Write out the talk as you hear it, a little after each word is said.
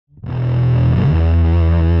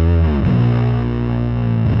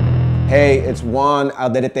Hey, it's Juan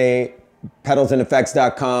Alderete,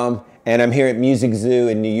 pedalsandeffects.com, and I'm here at Music Zoo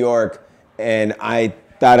in New York, and I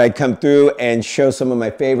thought I'd come through and show some of my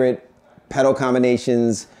favorite pedal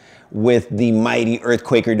combinations with the mighty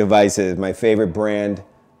Earthquaker devices, my favorite brand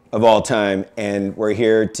of all time, and we're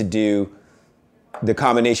here to do the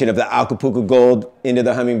combination of the Acapulco Gold into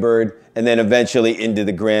the Hummingbird, and then eventually into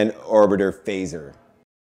the Grand Orbiter Phaser.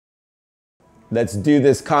 Let's do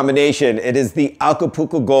this combination. It is the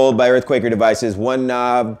Acapulco Gold by Earthquaker Devices, one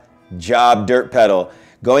knob job dirt pedal.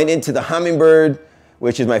 Going into the Hummingbird,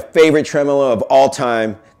 which is my favorite tremolo of all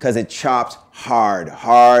time because it chops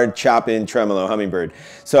hard chopping tremolo Hummingbird.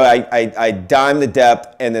 So I dime the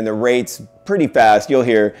depth and then the rates pretty fast, you'll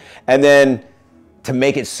hear. And then to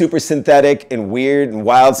make it super synthetic and weird and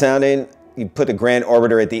wild sounding, you put the Grand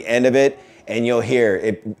Orbiter at the end of it, and you'll hear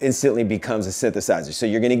it instantly becomes a synthesizer. So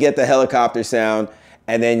you're gonna get the helicopter sound,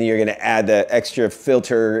 and then you're gonna add the extra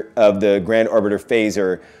filter of the Grand Orbiter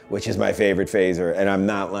Phaser, which is my favorite phaser, and I'm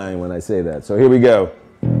not lying when I say that. So here we go.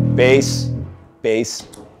 Bass, bass.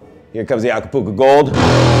 Here comes the Acapulco Gold.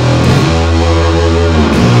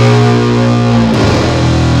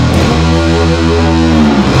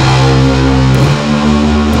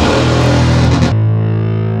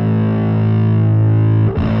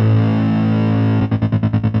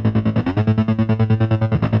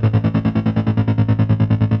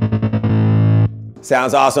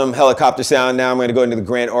 Sounds awesome, helicopter sound. Now I'm gonna go into the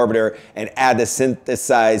Grand Orbiter and add the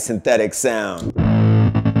synthesized synthetic sound.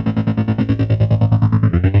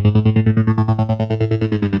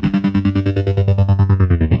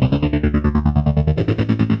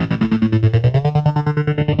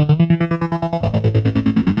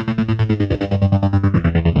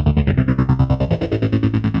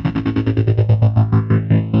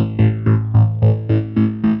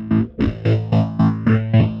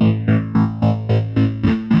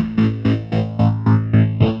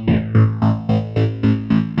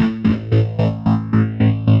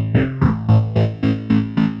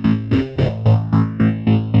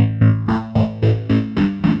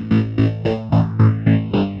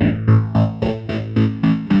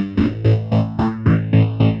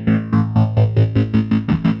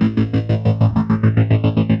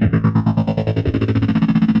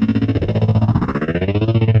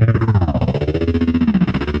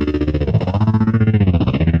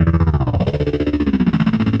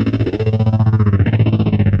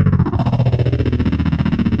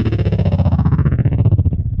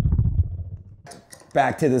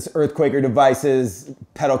 Back to this Earthquaker Devices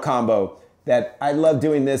pedal combo that I love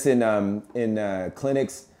doing this in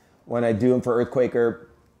clinics when I do them for Earthquaker.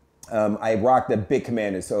 I rock the Bit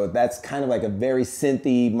Commander, so that's kind of like a very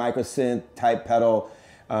synthy, micro synth type pedal.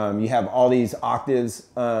 You have all these octaves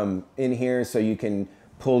in here, so you can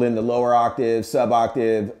pull in the lower octave, sub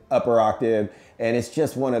octave, upper octave, and it's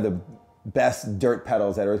just one of the best dirt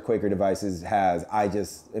pedals that Earthquaker Devices has. I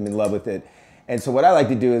just am in love with it. And so what I like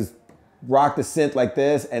to do is rock the synth like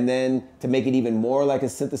this, and then to make it even more like a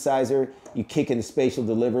synthesizer, you kick in the Spatial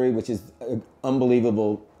Delivery, which is an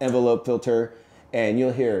unbelievable envelope filter, and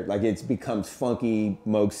you'll hear it like it becomes funky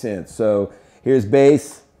Moog synth. So here's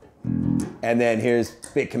bass, and then here's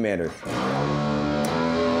Bit Commander.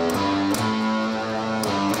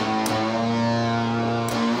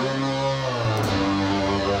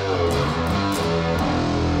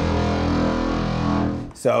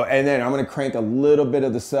 So, and then I'm gonna crank a little bit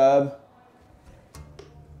of the sub.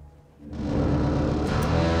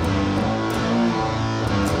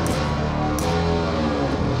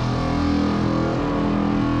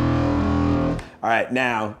 All right,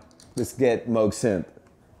 now let's get Moog synth.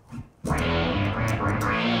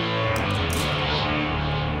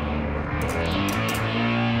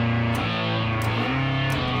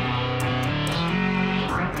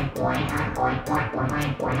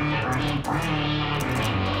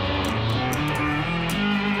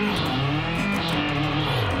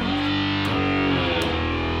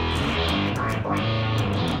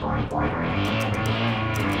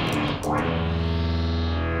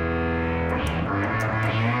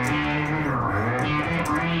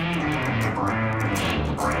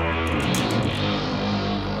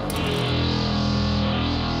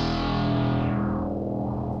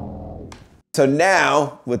 So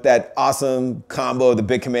now, with that awesome combo of the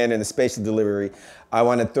Bit Commander and the Spatial Delivery, I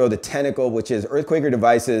want to throw the Tentacle, which is Earthquaker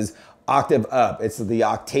Devices octave up. It's the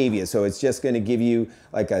Octavia, so it's just going to give you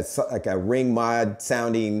like a ring mod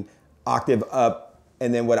sounding octave up.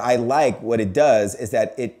 And then what it does is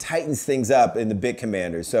that it tightens things up in the Bit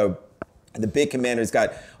Commander. So The big commander's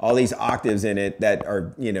got all these octaves in it that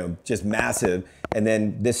are, you know, just massive. And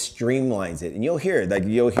then this streamlines it. And you'll hear it. Like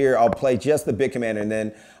you'll hear, I'll play just the big commander and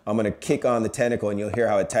then I'm gonna kick on the Tentacle and you'll hear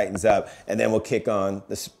how it tightens up. And then we'll kick on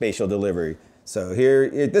the Spatial Delivery. So here,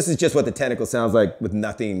 this is just what the Tentacle sounds like with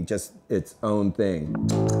nothing, just its own thing.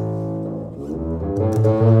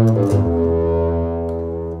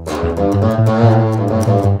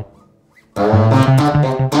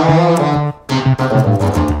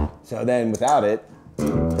 So then without it,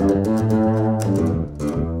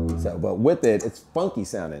 but with it, it's funky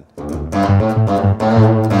sounding.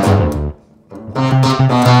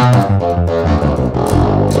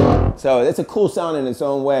 So it's a cool sound in its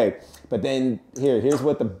own way. But then here's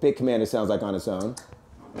what the big commander sounds like on its own.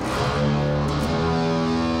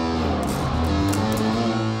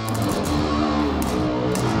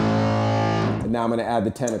 And now I'm gonna add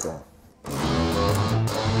the Tentacle.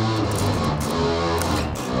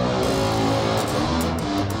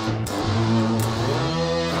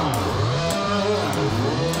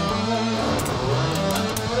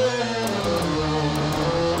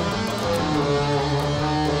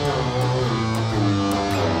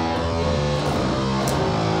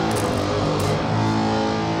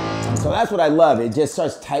 That's what I love. It just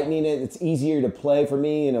starts tightening it. It's easier to play for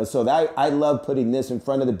me, you know. So that I love putting this in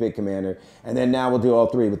front of the big commander, and then now we'll do all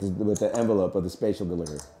three with the envelope of the Spatial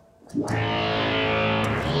Delivery.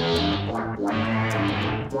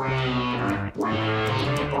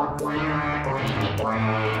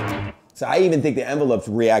 So I even think the envelope's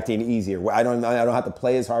reacting easier. I don't have to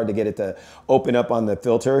play as hard to get it to open up on the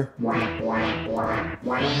filter.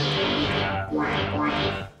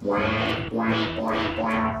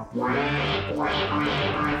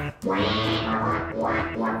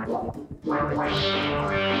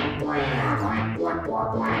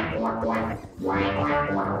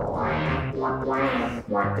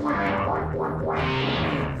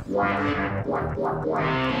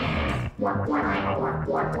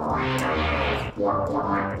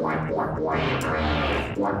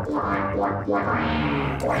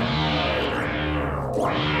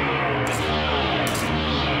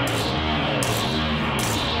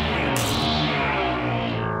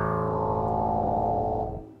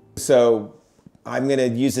 So I'm gonna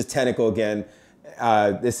use this Tentacle again.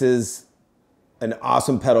 This is an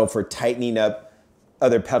awesome pedal for tightening up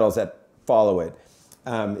other pedals that follow it.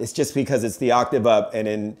 It's just because it's the octave up, and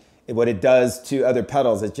in what it does to other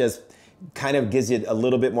pedals, it just kind of gives you a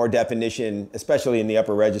little bit more definition, especially in the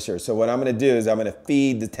upper register. So what I'm gonna do is I'm gonna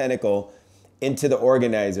feed the Tentacle into the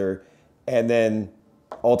organizer, and then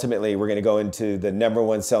ultimately we're gonna go into the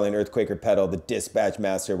 #1 selling Earthquaker pedal, the Dispatch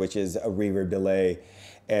Master, which is a reverb delay.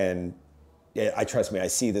 And trust me, I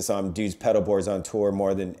see this on dudes' pedal boards on tour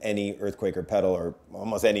more than any Earthquaker pedal or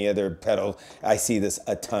almost any other pedal. I see this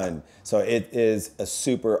a ton. So it is a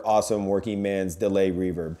super awesome working man's delay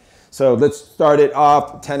reverb. So let's start it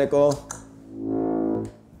off, Tentacle.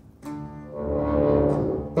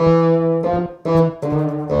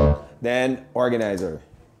 Then organizer.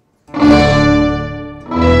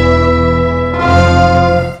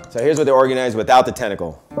 So here's what the organizer without the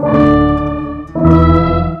Tentacle.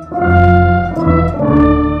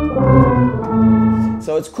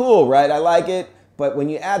 So it's cool, right? I like it, but when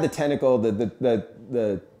you add the Tentacle,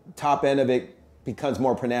 the top end of it becomes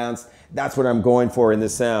more pronounced. That's what I'm going for in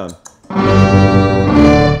this sound.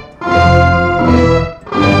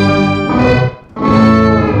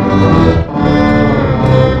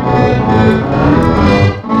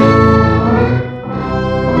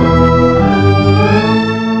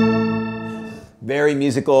 Very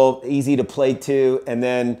musical, easy to play to, and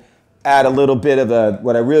then add a little bit of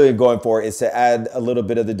what I really am going for is to add a little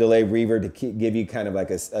bit of the delay reverb to give you kind of like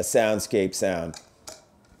a soundscape sound.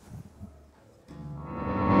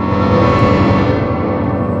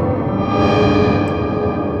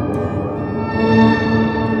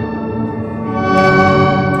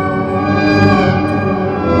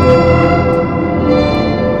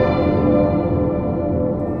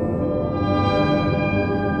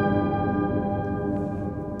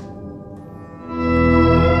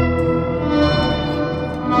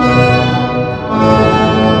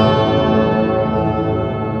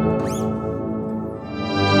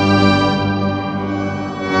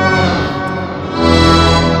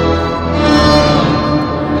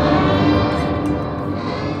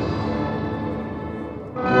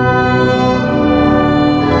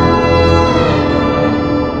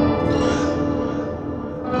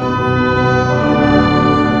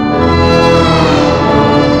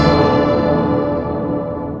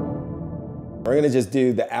 We're gonna just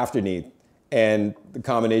do the Afterneath, and the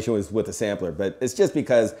combination was with the sampler, but it's just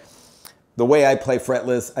because the way I play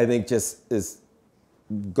fretless, I think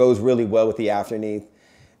goes really well with the Afterneath.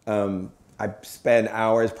 I spend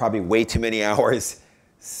hours, probably way too many hours,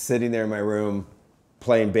 sitting there in my room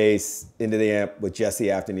playing bass into the amp with just the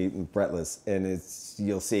Afterneath and fretless, and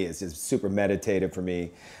you'll see it's just super meditative for me.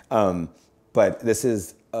 But this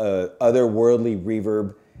is otherworldly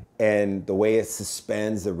reverb, and the way it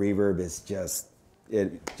suspends the reverb is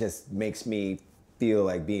it just makes me feel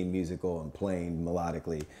like being musical and playing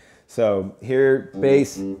melodically. So here,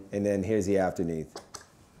 bass, and then here's the Afterneath.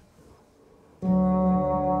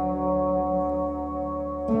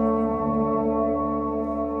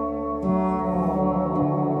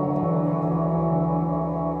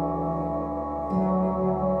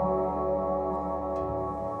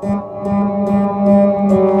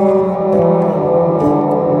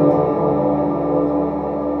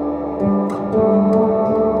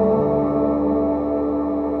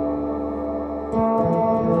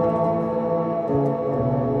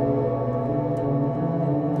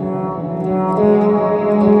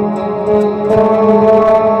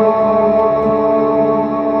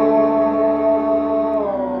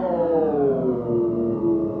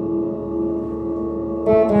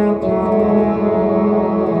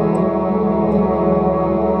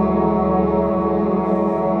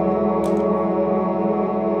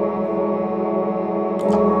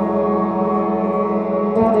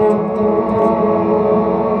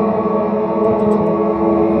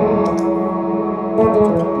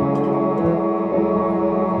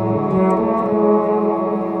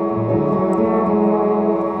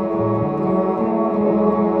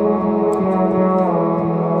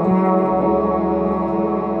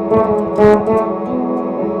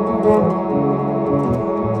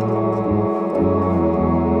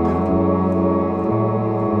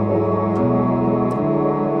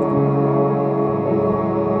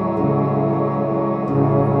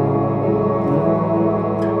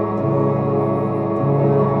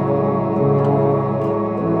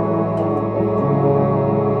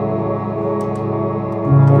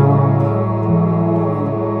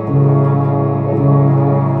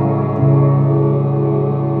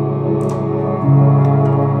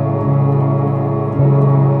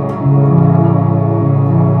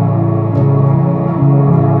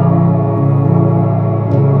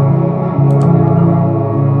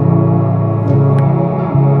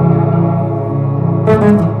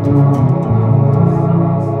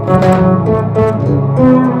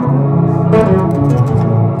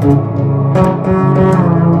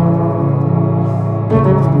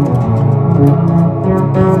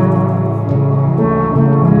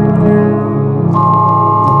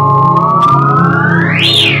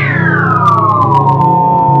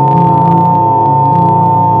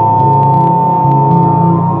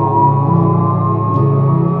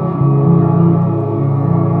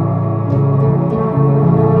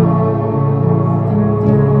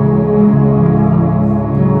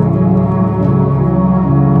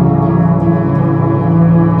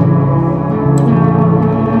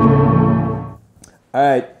 All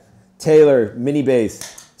right, Taylor mini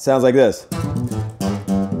bass sounds like this. I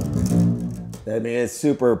mean, it's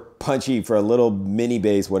super punchy for a little mini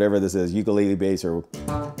bass, whatever this is, ukulele bass or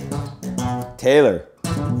Taylor.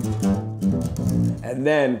 And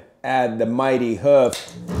then add the mighty hoof.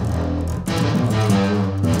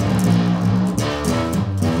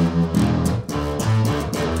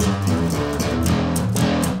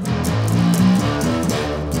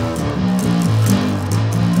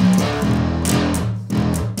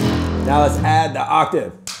 Now let's add the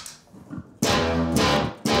octave.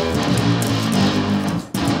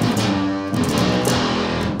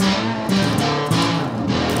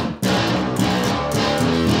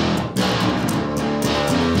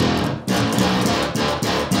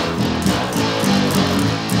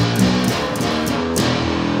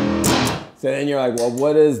 So then you're like, well,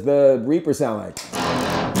 what does the Reaper sound like?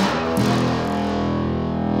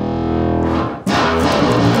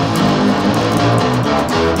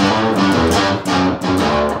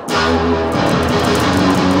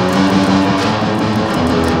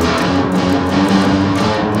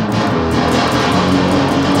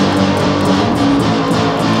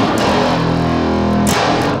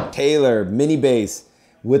 Taylor mini bass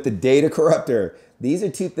with the data corruptor. These are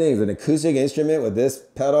two things. An acoustic instrument with this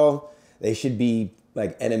pedal, they should be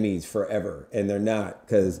like enemies forever, and they're not,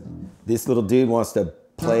 because this little dude wants to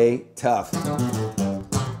play tough.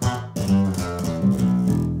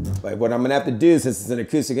 But what I'm gonna have to do, since it's an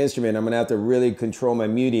acoustic instrument, I'm gonna have to really control my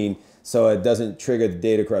muting so it doesn't trigger the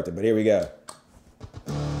data corruptor. But here we go.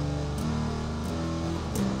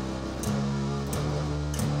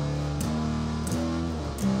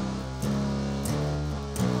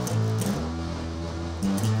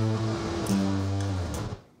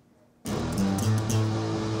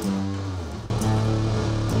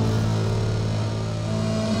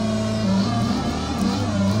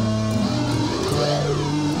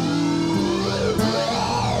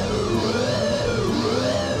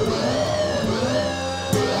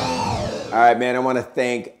 All right, man, I want to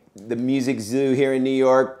thank the Music Zoo here in New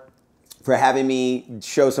York for having me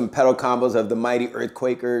show some pedal combos of the Mighty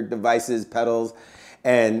Earthquaker devices, pedals.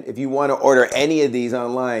 And if you want to order any of these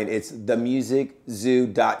online, it's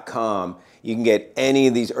themusiczoo.com. You can get any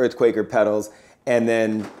of these Earthquaker pedals, and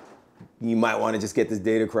then you might want to just get this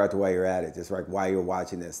data corrected while you're at it, just like while you're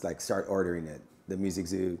watching this, like start ordering it,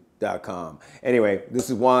 themusiczoo.com. Anyway, this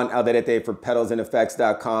is Juan Alderete for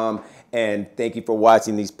pedalsandeffects.com, and thank you for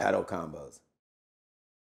watching these pedal combos.